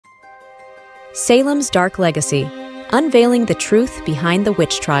Salem's Dark Legacy, Unveiling the Truth Behind the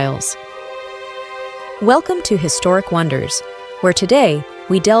Witch Trials. Welcome to Historic Wonders, where today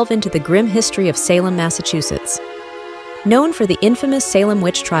we delve into the grim history of Salem, Massachusetts. Known for the infamous Salem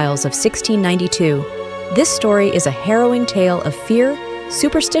Witch Trials of 1692, this story is a harrowing tale of fear,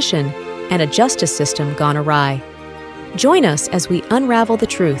 superstition, and a justice system gone awry. Join us as we unravel the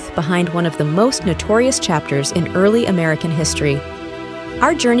truth behind one of the most notorious chapters in early American history.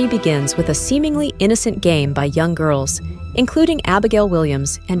 Our journey begins with a seemingly innocent game by young girls, including Abigail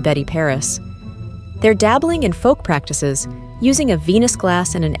Williams and Betty Paris. They're dabbling in folk practices, using a Venus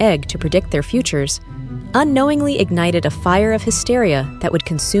glass and an egg to predict their futures, unknowingly ignited a fire of hysteria that would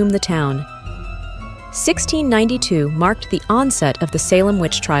consume the town. 1692 marked the onset of the Salem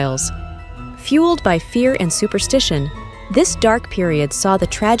Witch Trials. Fueled by fear and superstition, this dark period saw the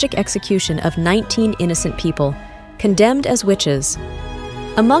tragic execution of 19 innocent people, condemned as witches.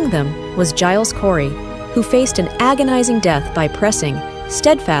 Among them was Giles Corey, who faced an agonizing death by pressing,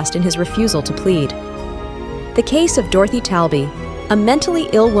 steadfast in his refusal to plead. The case of Dorothy Talby, a mentally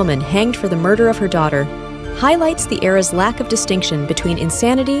ill woman hanged for the murder of her daughter, highlights the era's lack of distinction between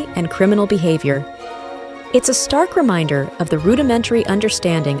insanity and criminal behavior. It's a stark reminder of the rudimentary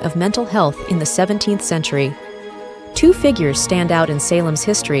understanding of mental health in the 17th century. Two figures stand out in Salem's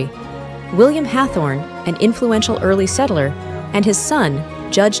history: William Hathorne, an influential early settler, and his son,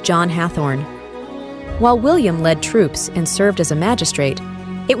 Judge John Hathorne. While William led troops and served as a magistrate,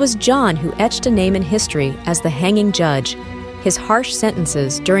 it was John who etched a name in history as the hanging judge, his harsh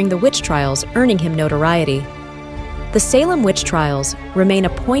sentences during the witch trials earning him notoriety. The Salem Witch Trials remain a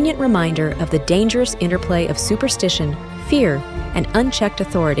poignant reminder of the dangerous interplay of superstition, fear, and unchecked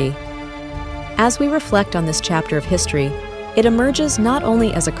authority. As we reflect on this chapter of history, it emerges not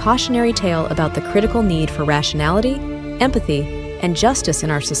only as a cautionary tale about the critical need for rationality, empathy, and justice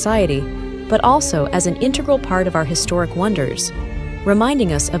in our society, but also as an integral part of our historic wonders,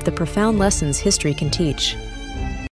 reminding us of the profound lessons history can teach.